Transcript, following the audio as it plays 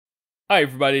Hi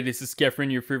everybody, this is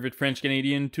Catherine, your favorite French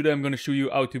Canadian. Today I'm going to show you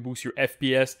how to boost your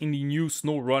FPS in the new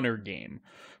SnowRunner game.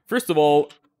 First of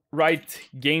all, write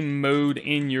game mode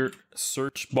in your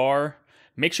search bar.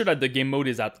 Make sure that the game mode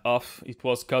is at off. It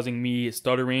was causing me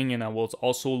stuttering and I was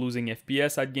also losing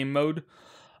FPS at game mode.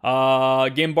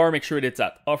 Game bar, make sure that it's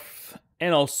at off.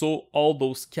 And also all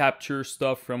those capture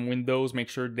stuff from Windows, make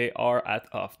sure they are at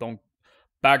off. Don't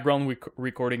background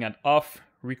recording at off,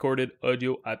 recorded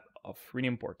audio at off. Really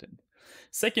important.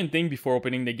 Second thing, before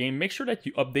opening the game, make sure that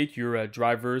you update your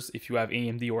drivers. If you have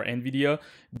AMD or Nvidia,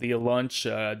 they launch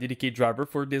a dedicated driver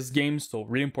for this game, so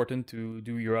really important to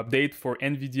do your update. For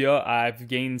Nvidia, I've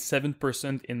gained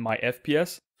 7% in my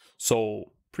FPS,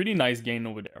 so pretty nice gain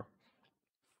over there.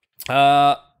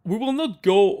 We will not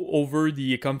go over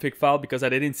the config file because I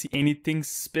didn't see anything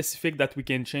specific that we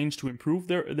can change to improve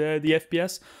the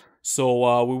FPS.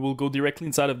 So we will go directly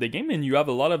inside of the game and you have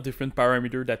a lot of different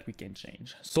parameters that we can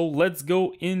change. So let's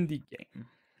go in the game.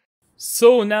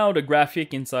 So now the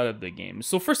graphic inside of the game.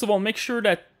 So first of all, make sure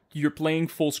that you're playing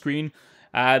full screen.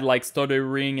 I had like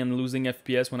stuttering and losing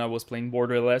FPS when I was playing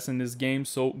Borderless in this game.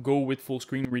 So go with full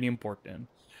screen, really important.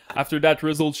 After that,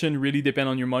 resolution really depend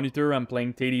on your monitor. I'm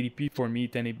playing 1080p. For me,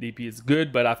 1080p is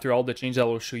good. But after all the changes I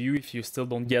will show you, if you still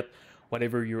don't get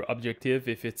whatever your objective,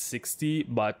 if it's 60,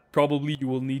 but probably you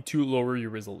will need to lower your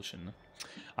resolution.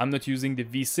 I'm not using the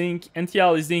VSync.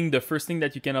 Anti-aliasing, the first thing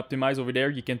that you can optimize over there,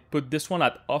 you can put this one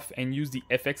at off and use the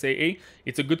FXAA.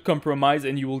 It's a good compromise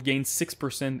and you will gain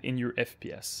 6% in your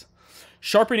FPS.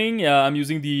 Sharpening, I'm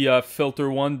using the filter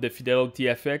one, the Fidelity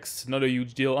FX, not a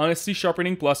huge deal. Honestly,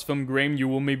 sharpening plus film grain, you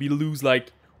will maybe lose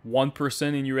like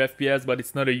 1% in your FPS, but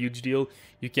it's not a huge deal.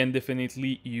 You can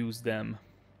definitely use them.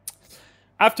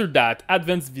 After that,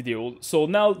 advanced video. So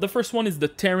now the first one is the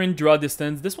terrain draw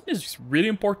distance. This one is really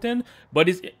important, but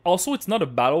it's not a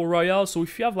battle royale. So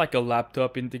if you have like a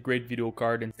laptop, integrate video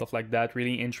card and stuff like that,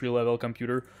 really entry level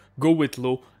computer, go with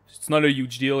low. It's not a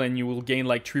huge deal and you will gain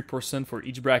like 3% for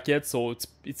each bracket. So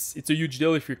it's a huge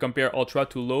deal if you compare ultra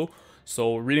to low.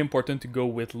 So really important to go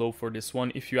with low for this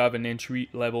one if you have an entry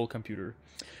level computer.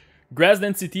 Grass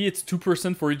density, it's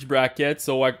 2% for each bracket,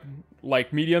 so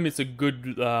like medium is a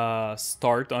good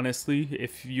start, honestly.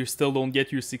 If you still don't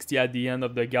get your 60 at the end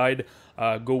of the guide,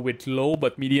 go with low,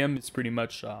 but medium is pretty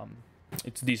much,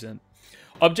 it's decent.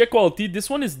 Object quality, this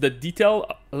one is the detail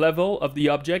level of the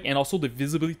object and also the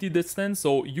visibility distance,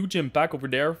 so huge impact over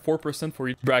there, 4% for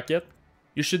each bracket.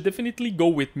 You should definitely go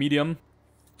with medium.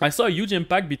 I saw a huge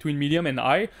impact between medium and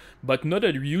high, but not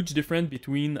a huge difference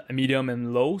between medium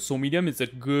and low. So medium is a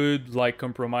good like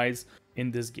compromise in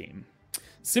this game.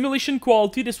 Simulation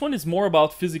quality, this one is more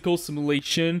about physical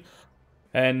simulation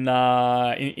and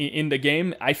in the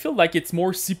game. I feel like it's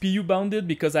more CPU bounded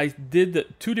because I did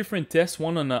two different tests,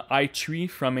 one on the i3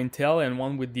 from Intel and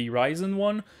one with the Ryzen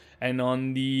one. And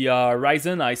on the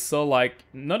Ryzen, I saw like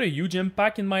not a huge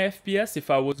impact in my FPS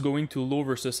if I was going to low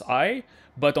versus high.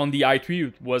 But on the i3,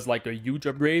 it was like a huge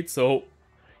upgrade. So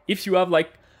if you have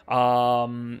like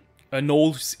an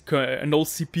old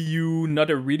CPU, not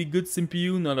a really good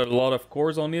CPU, not a lot of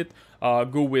cores on it,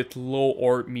 go with low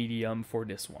or medium for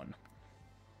this one.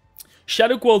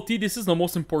 Shadow quality, this is the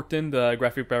most important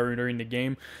graphic parameter in the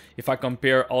game. If I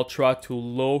compare ultra to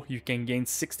low, you can gain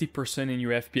 60% in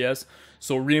your FPS.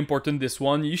 So really important, this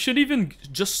one. You should even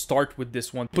just start with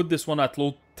this one. Put this one at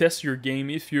low, test your game.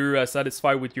 If you're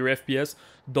satisfied with your FPS,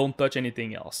 don't touch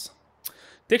anything else.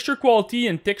 Texture quality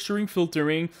and texturing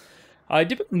filtering.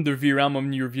 Depends on the VRAM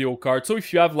on your video card. So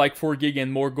if you have like 4 gig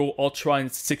and more, go Ultra and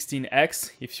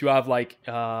 16x. If you have like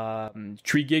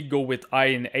 3 gig, go with I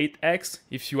and 8x.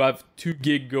 If you have 2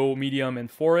 gig, go medium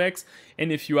and 4x. And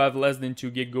if you have less than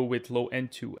 2 gig, go with low and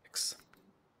 2x.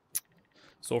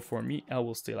 So for me, I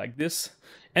will stay like this.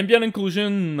 Ambient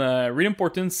Occlusion, really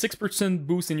important, 6%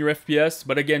 boost in your FPS.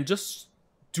 But again, just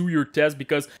do your test,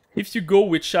 because if you go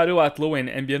with shadow at low and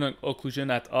ambient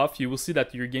occlusion at off, you will see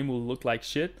that your game will look like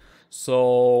shit.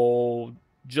 So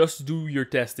just do your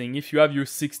testing. If you have your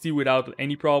 60 without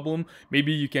any problem,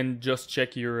 maybe you can just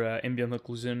check your ambient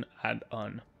occlusion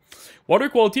add-on. Water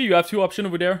quality, you have two options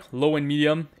over there, low and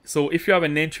medium. So if you have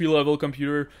an entry-level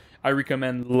computer, I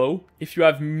recommend low. If you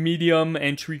have medium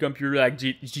entry computer like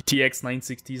GTX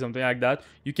 960, something like that,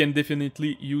 you can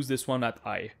definitely use this one at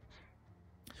high.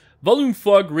 Volume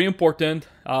fog, really important,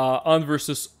 on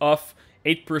versus off,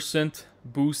 8%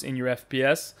 boost in your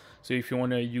FPS. So if you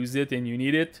want to use it and you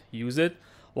need it, use it.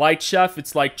 Light shaft,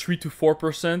 it's like 3 to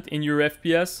 4% in your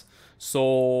FPS.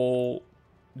 So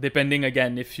depending,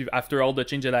 again, if you after all the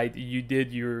change that you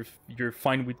did, you're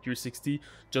fine with your 60,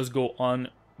 just go on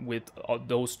with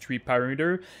those 3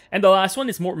 parameters. And the last one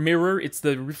is more mirror. It's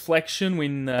the reflection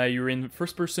when you're in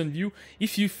first person view.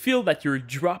 If you feel that you're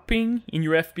dropping in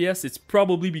your FPS, it's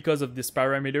probably because of this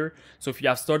parameter. So if you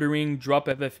have stuttering, drop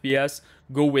of FPS,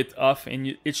 go with off,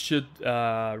 and it should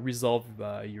resolve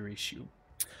your issue.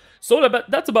 So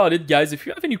that's about it, guys. If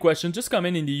you have any questions, just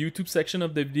comment in the YouTube section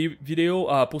of the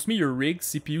video. Post me your rig,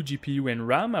 CPU, GPU, and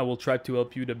RAM. I will try to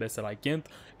help you the best that I can.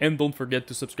 And don't forget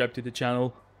to subscribe to the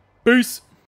channel. Peace!